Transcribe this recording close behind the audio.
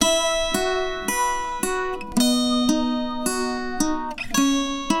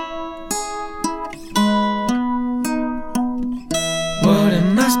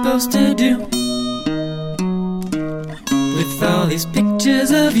supposed to do with all these pictures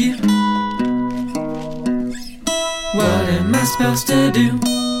of you? What am I supposed to do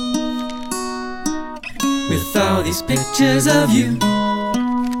with all these pictures of you?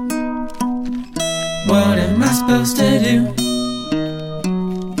 What am I supposed to do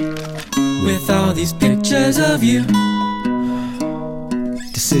with all these pictures of you?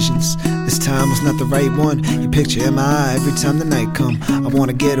 Decisions, this time was not the right one. Your picture in my eye every time the night come. I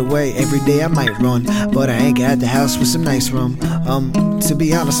wanna get away, every day I might run, but I ain't got the house with some nice rum. To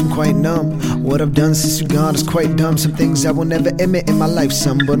be honest, I'm quite numb. What I've done since you gone is quite dumb. Some things I will never admit in my life,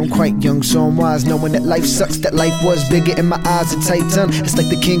 son, but I'm quite young, so I'm wise, knowing that life sucks, that life was bigger in my eyes, a tight tongue. It's like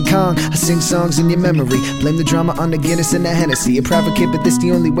the King Kong, I sing songs in your memory. Blame the drama on the Guinness and the Hennessy. A private kid, but this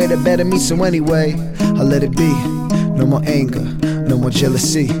the only way to better me, so anyway, I'll let it be. No more anger, no more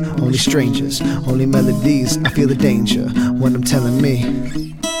jealousy, only strangers, only melodies. I feel the danger when I'm telling me.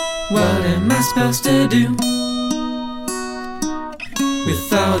 What am I supposed to do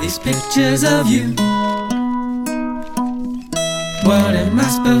with all these pictures of you? What am I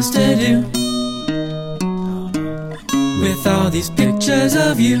supposed to do with all these pictures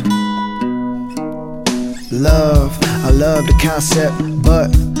of you? Love, I love the concept,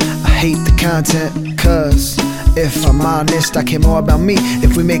 but I hate the content, cause if I'm honest, I care more about me.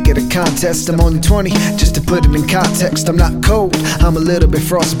 If we make it a contest, I'm only 20. Just to put it in context, I'm not cold, I'm a little bit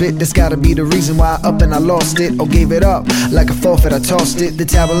frostbit. That's gotta be the reason why I up and I lost it, or gave it up. Like a forfeit, I tossed it. The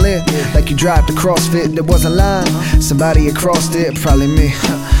towel in, like you drive the CrossFit. There was a line, somebody had crossed it. Probably me,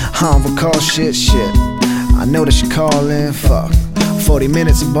 I don't recall shit. I know that she callin', fuck 40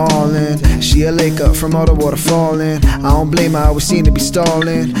 minutes of ballin'. She a lake up from all the water falling. I don't blame her, I always seem to be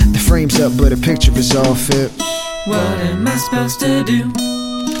stalling. The frame's up, but the picture is all fit. What am I supposed to do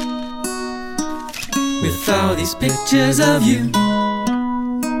with all these pictures of you?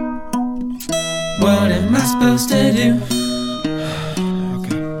 What am I supposed to do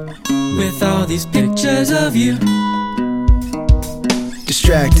with all these pictures of you?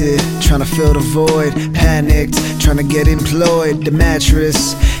 Distracted, trying to fill the void. Panicked, trying to get employed. The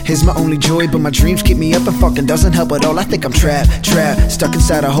mattress is my only joy, but my dreams keep me up and fucking doesn't help at all. I think I'm trapped, stuck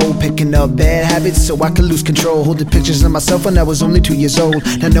inside a hole, picking up bad habits so I can lose control. Holding pictures of myself when I was only 2 years old.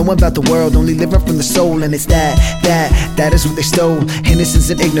 Now knowing about the world, only living from the soul. And it's that is what they stole. Innocence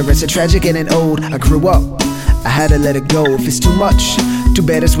and ignorance, a tragic and an old. I grew up, I had to let it go. If it's too much, too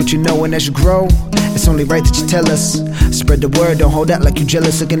bad it's what you know. And as you grow, it's only right that you tell us. Spread the word, don't hold out like you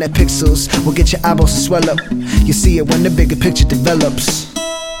jealous. Looking at pixels will get your eyeballs to swell up. You see it when the bigger picture develops.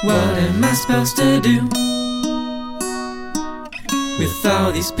 What am I supposed to do with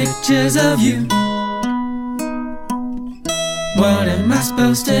all these pictures of you? What am I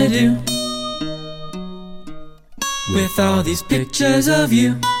supposed to do with all these pictures of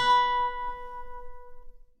you?